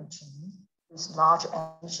hole region with large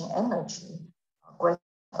emission energy greater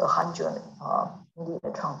than 100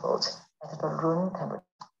 millielectron volts at the room temperature.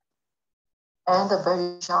 And the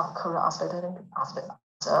very sharp current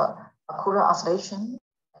oscillation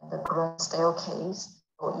and the current staircase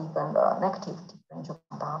or even the negative differential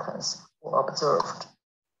conductance were observed.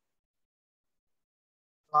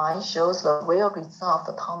 Line shows the well-resolved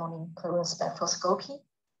tunneling current spectroscopy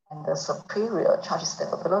and the superior charge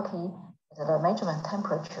stability at the measurement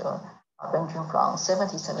temperature ranging from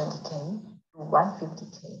 70K to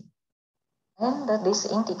 150K. And this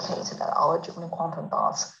indicates that our germanium quantum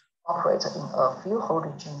dots operate in a few hole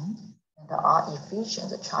region and are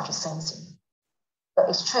efficient charge sensing. The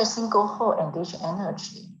extract single hole emission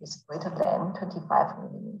energy is greater than 25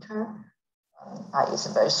 millimeter. Is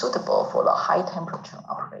very suitable for the high temperature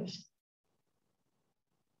operation.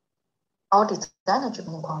 Our design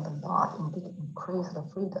germanium quantum dot indeed increase the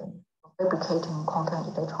freedom of fabricating quantum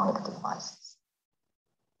electronic devices.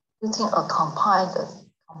 Using a combined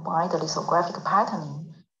lithographic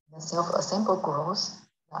patterning and self-assembled growth,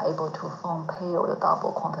 we are able to form paired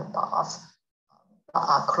double quantum dots that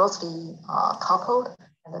are closely coupled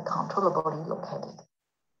and controllably located.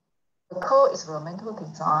 The core experimental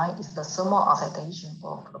design is the thermal oxidation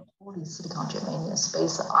of the polysilicon germanium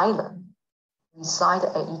space island reside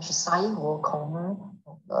at each side wall corner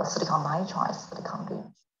of the silicon nitride silicon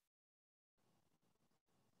ridge.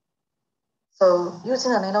 So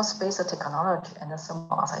using the nanospacer technology and the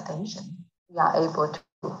thermal oxidation, we are able to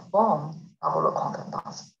form double quantum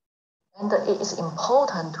dots. And it is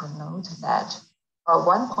important to note that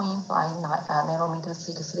 1.5 nanometer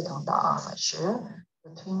thick silicon dioxide shear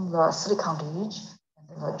between the silicon ridge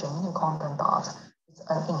and the germanium quantum dot is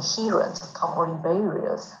an inherent coupling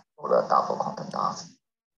barriers for the double quantum dots.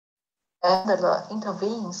 And the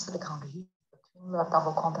intervening silicon ridge between the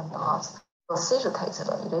double quantum dots facilitates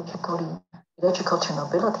the electrical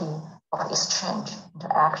tunability of exchange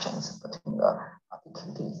interactions between the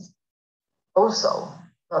QDs. Also,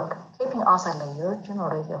 the capping oxide layer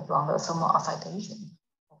generated from the thermal oxidation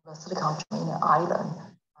of the silicon germanium island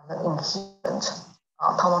and the inherent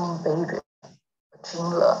tunneling barrier between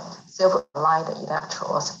the self-aligned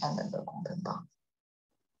electrodes and the quantum dots.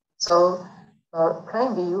 So the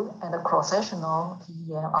plane view and the cross-sectional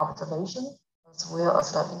TEM observation, as well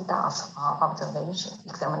as the EDAS observation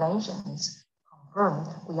examinations, confirm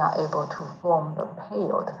we are able to form the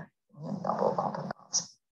paired double quantum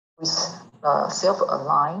dots with the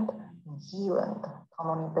self-aligned inherent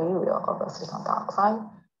tunneling barrier of the silicon dioxide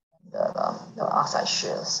and the oxide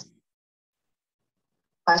shears.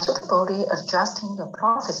 By suitably adjusting the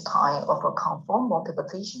process time of a conformal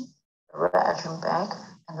multiplication, the reaction back,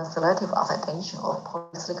 and the selective oxidation of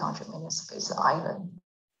polysilicon germanium space island,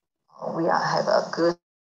 we have a good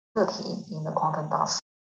ability in the quantum dots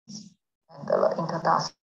and the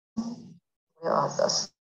interdot,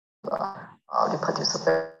 whereas the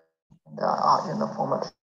reproducibility and the uniformity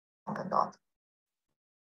of the dot.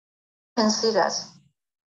 You can see that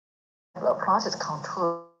the process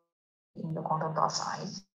control in the quantum dot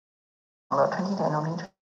size on the 20 nanometer.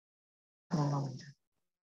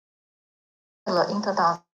 The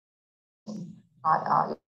interdot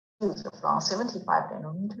are used from 75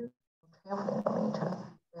 nanometer to 12 nanometer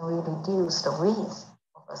when we reduce the width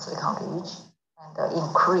of the silicon ridge and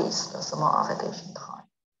increase the thermal oxidation time.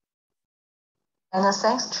 And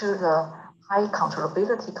thanks to the high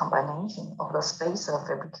controllability combination of the spacer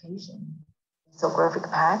fabrication, lithographic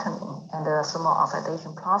patterning, and the thermal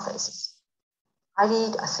oxidation processes,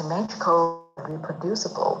 highly asymmetrical,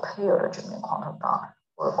 reproducible paired germanium quantum dot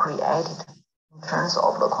were created in terms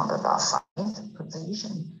of the quantum dot size,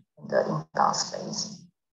 position, and the interdot spacing.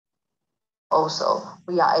 Also,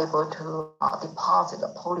 we are able to deposit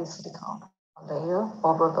the polysilicon layer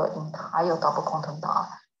over the entire double quantum dot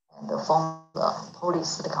and form the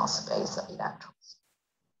polysilicon space electrons.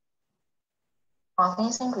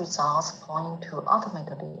 These results point to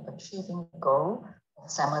ultimately achieving the goal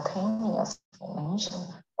of simultaneous formation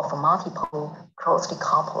of multiple closely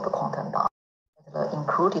coupled quantum dots at the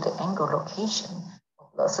included angle location of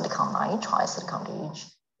the silicon nitride silicon ridge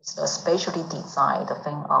with the spatially designed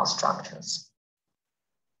fan-out structures.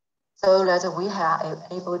 So that we are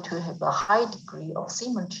able to have a high degree of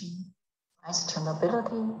symmetry, nice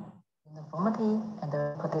tunability, uniformity, and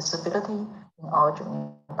reproducibility in our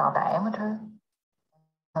germanium dot diameter,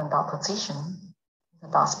 and dot position, the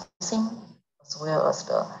dot spacing, as well as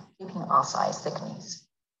the capping oxide thickness.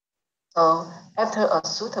 So after a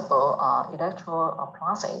suitable electro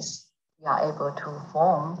process, we are able to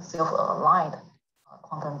form self-aligned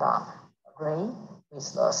quantum dot array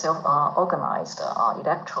with the self-organized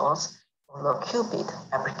electrodes for the qubit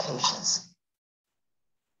applications.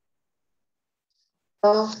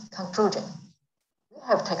 So conclusion, we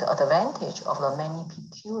have taken advantage of the many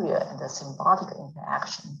peculiar and symbiotic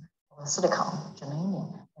interaction of silicon,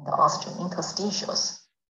 germanium, and the oxygen interstitials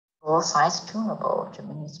for size-tunable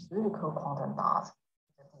germanium spherical quantum dots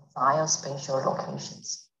at the desired spatial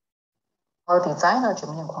locations. Our designer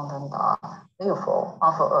germanium quantum dot therefore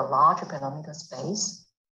offer a large parameter space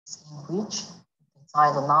in which we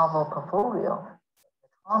design the novel portfolio of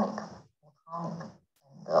electronic, photonic,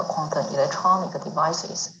 and quantum electronic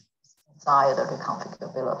devices with desired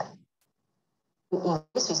reconfigurability. We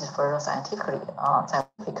invest in further scientific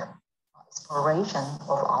exploration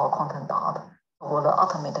of our quantum dot toward the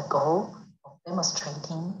ultimate goal of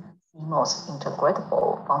demonstrating the most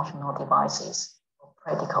integratable functional devices for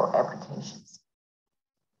practical applications.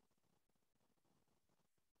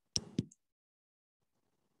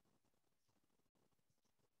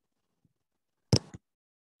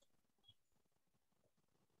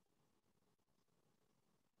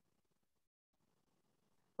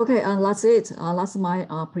 Okay, and that's it. That's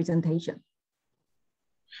my presentation.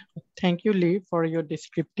 Thank you, Li, for your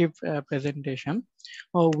descriptive presentation.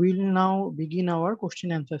 We'll now begin our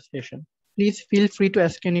question answer session. Please feel free to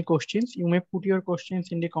ask any questions. You may put your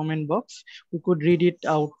questions in the comment box. We could read it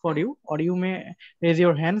out for you, or you may raise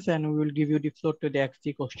your hands and we will give you the floor to ask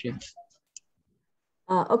the questions.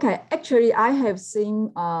 Okay, actually, I have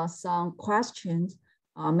seen some questions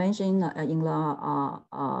mentioned in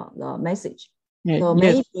the message. So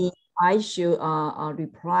maybe I should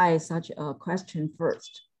reply such a question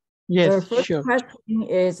first. Yes, the first sure. question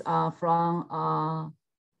is from,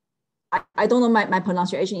 I don't know my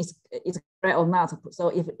pronunciation is correct or not. So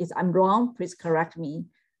if I'm wrong, please correct me.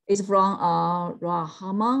 It's from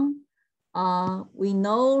Rahman. We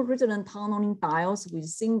know resonant tunneling diodes with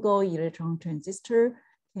single electron transistor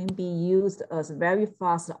can be used as a very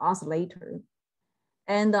fast oscillator.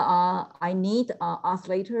 And I need an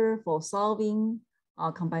oscillator for solving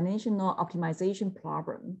a combinational optimization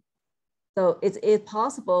problem. So is it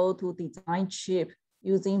possible to design chip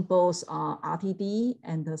using both RTD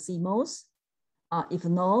and the CMOS? If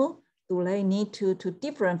no, do they need two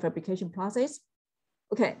different fabrication process?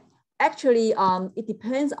 Okay, actually, it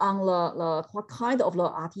depends on the what kind of the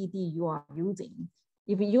RTD you are using.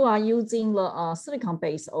 If you are using the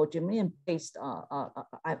silicon-based or germanium-based,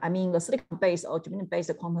 I mean the silicon-based or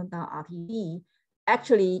germanium-based quantum dot RTD,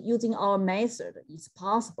 actually using our method is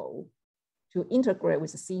possible to integrate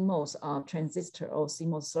with the CMOS transistor or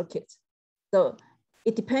CMOS circuit. So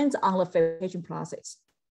it depends on the fabrication process.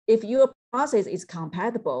 If your process is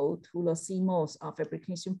compatible to the CMOS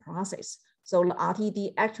fabrication process, so the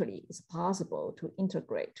RTD actually is possible to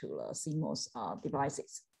integrate to the CMOS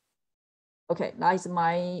devices. Okay, that is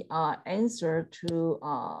my answer to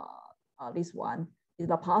this one. Is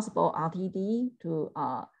it possible RTD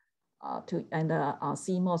and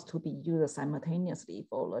CMOS to be used simultaneously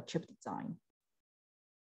for the chip design?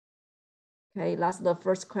 Okay, that's the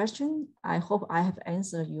first question. I hope I have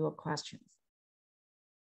answered your questions.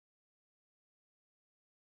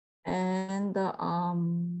 And the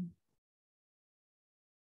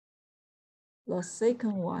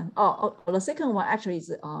second one, the second one actually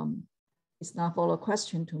is it's not for a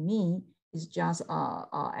question to me. It's just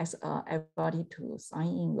ask everybody to sign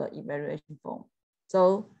in the evaluation form.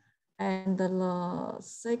 So, and the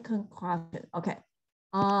second question, okay.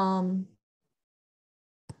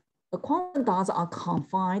 The quantum dots are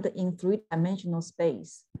confined in three-dimensional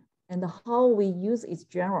space, and how we use it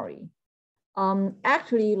generally.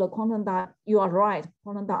 Actually, the quantum dot, you are right,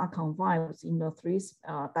 quantum dot are confined in the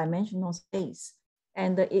three-dimensional space,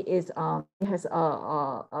 and it has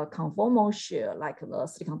a conformal shell like the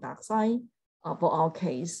silicon dioxide. For our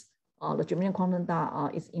case, the germanium quantum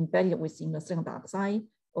dot is embedded within the silicon dioxide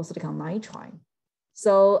or silicon nitride.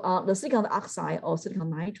 So the silicon dioxide or silicon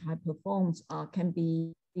nitride performs can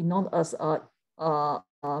be denoted as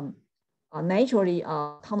naturally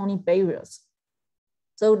tunneling barriers,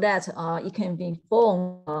 so that it can be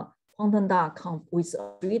formed quantum dot with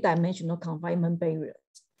a three-dimensional confinement barrier.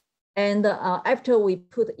 And after we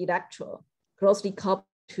put electron closely coupled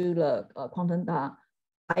to the quantum dot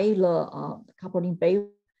by the coupling barrier,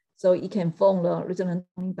 so it can form the resonant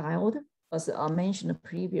tunneling diode, as mentioned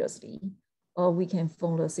previously, or we can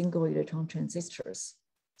form the single electron transistors.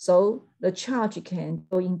 So the charge can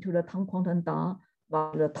go into the quantum dot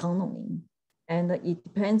by the tunneling. And it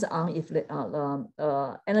depends on if the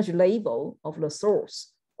energy level of the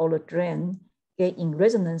source or the drain get in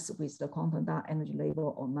resonance with the quantum dot energy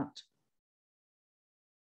level or not.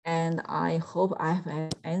 And I hope I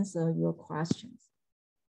have answered your questions.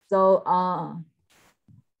 So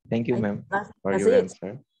thank you, ma'am, for that's your it.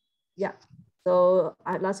 answer. Yeah. So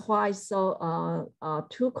that's why I saw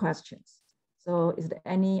 2 questions. So is there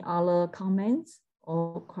any other comments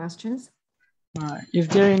or questions? Is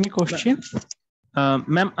there any questions?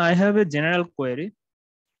 Ma'am, I have a general query.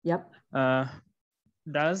 Yep.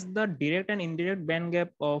 Does the direct and indirect band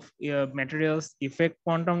gap of materials affect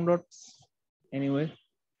quantum dots anyway?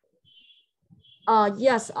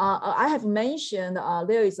 Yes, I have mentioned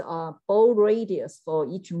there is a Bohr radius for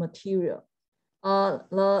each material.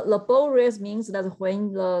 The Bohr radius means that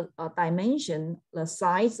when the dimension, the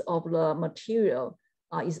size of the material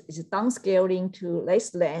is downscaling to less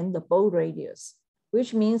than the Bohr radius,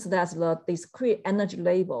 which means that the discrete energy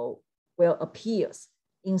level will appear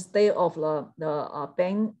instead of the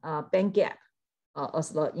band gap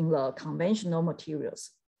as in the conventional materials.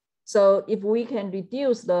 So if we can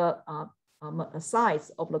reduce the size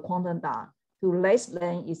of the quantum dot to less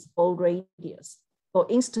than its Bohr radius, for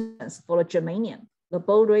instance, for the germanium, the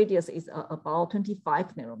Bohr radius is about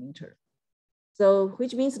 25 nanometer. So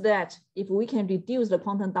which means that if we can reduce the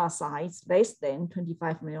quantum dot size less than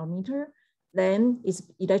 25 nanometer, then its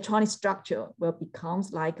electronic structure will become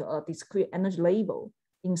like a discrete energy level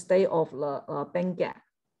instead of the band gap.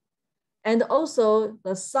 And also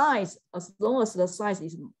the size, as long as the size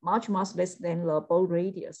is much less than the Bohr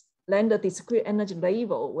radius, then the discrete energy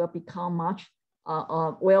level will become much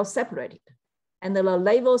well separated. And the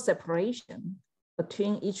level separation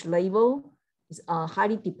between each level is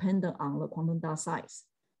highly dependent on the quantum dot size,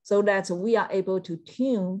 so that we are able to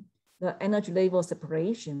tune the energy level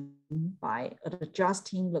separation by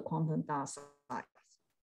adjusting the quantum dot size.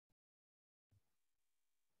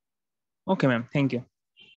 Okay, ma'am. Thank you.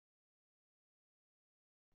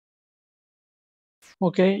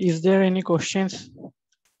 Okay, is there any questions?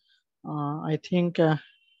 I think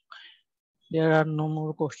there are no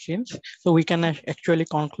more questions. So we can actually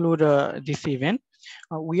conclude this event.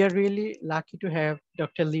 We are really lucky to have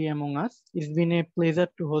Dr. Li among us. It's been a pleasure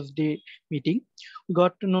to host the meeting. We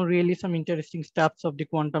got to know really some interesting stuffs of the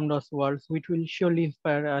quantum dots world, which will surely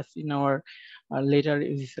inspire us in our later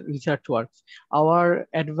research works. Our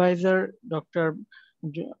advisor, Dr.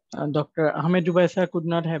 Ahmed Jubaisa could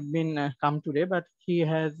not have been come today, but he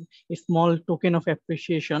has a small token of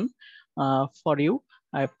appreciation for you.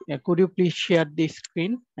 Could you please share the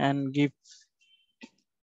screen and give?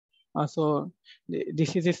 So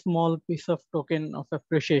this is a small piece of token of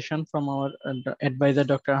appreciation from our advisor,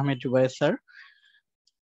 Dr. Ahmed Jubair, sir.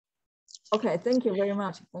 Okay, thank you very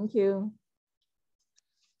much. Thank you.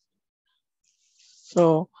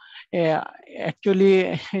 So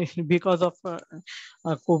actually, because of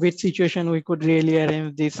COVID situation, we could really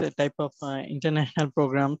arrange this type of international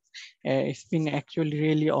programs. It's been actually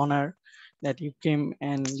really honor that you came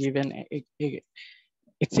and given a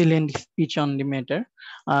excellent speech on the matter.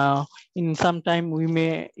 In some time, we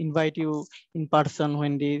may invite you in person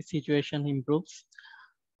when the situation improves.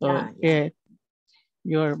 So yeah,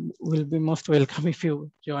 you will be most welcome if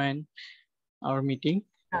you join our meeting.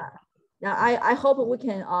 Yeah, I hope we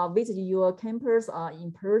can visit your campus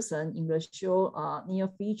in person in the near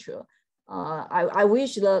future. I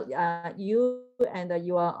wish that you and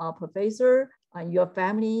your professor and your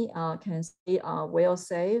family can stay well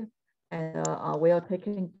safe and well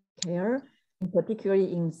taken care, in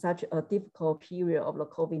particularly in such a difficult period of the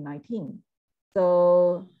COVID-19.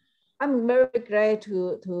 So I'm very glad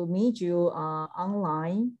to meet you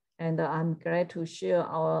online, and I'm glad to share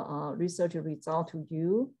our research result to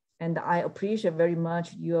you. And I appreciate very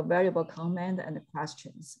much your valuable comment and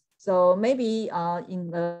questions. So maybe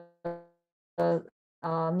in the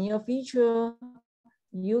near future,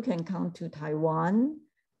 you can come to Taiwan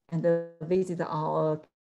and visit our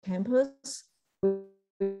campus,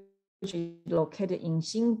 which is located in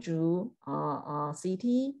Hsinchu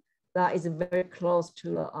city. That is very close to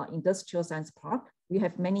the Industrial Science Park. We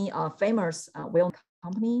have many famous well-known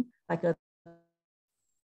companies like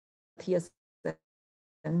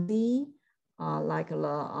TSMC, like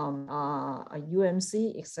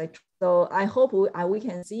UMC, etc. So I hope we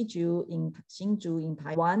can see you in Hsinchu in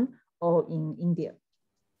Taiwan or in India.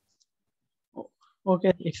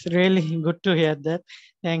 Okay, it's really good to hear that.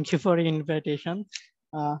 Thank you for the invitation.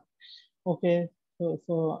 Okay,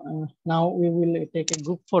 so now we will take a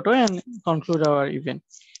group photo and conclude our event.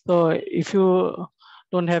 So if you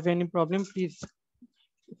don't have any problem, please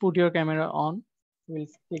put your camera on. We'll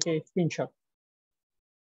take a screenshot.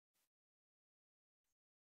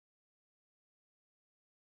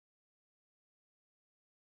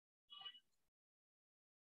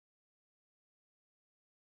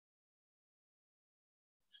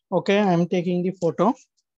 Okay, I'm taking the photo.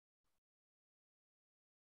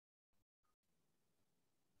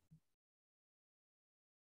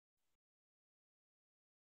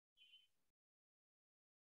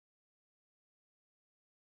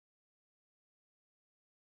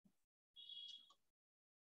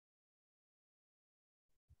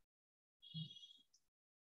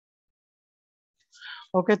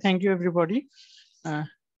 Okay, thank you, everybody.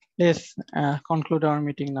 Let's conclude our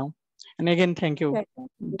meeting now. And again, thank you, Okay.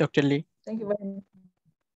 Dr. Li. Thank you very much.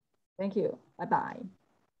 Thank you. Bye-bye.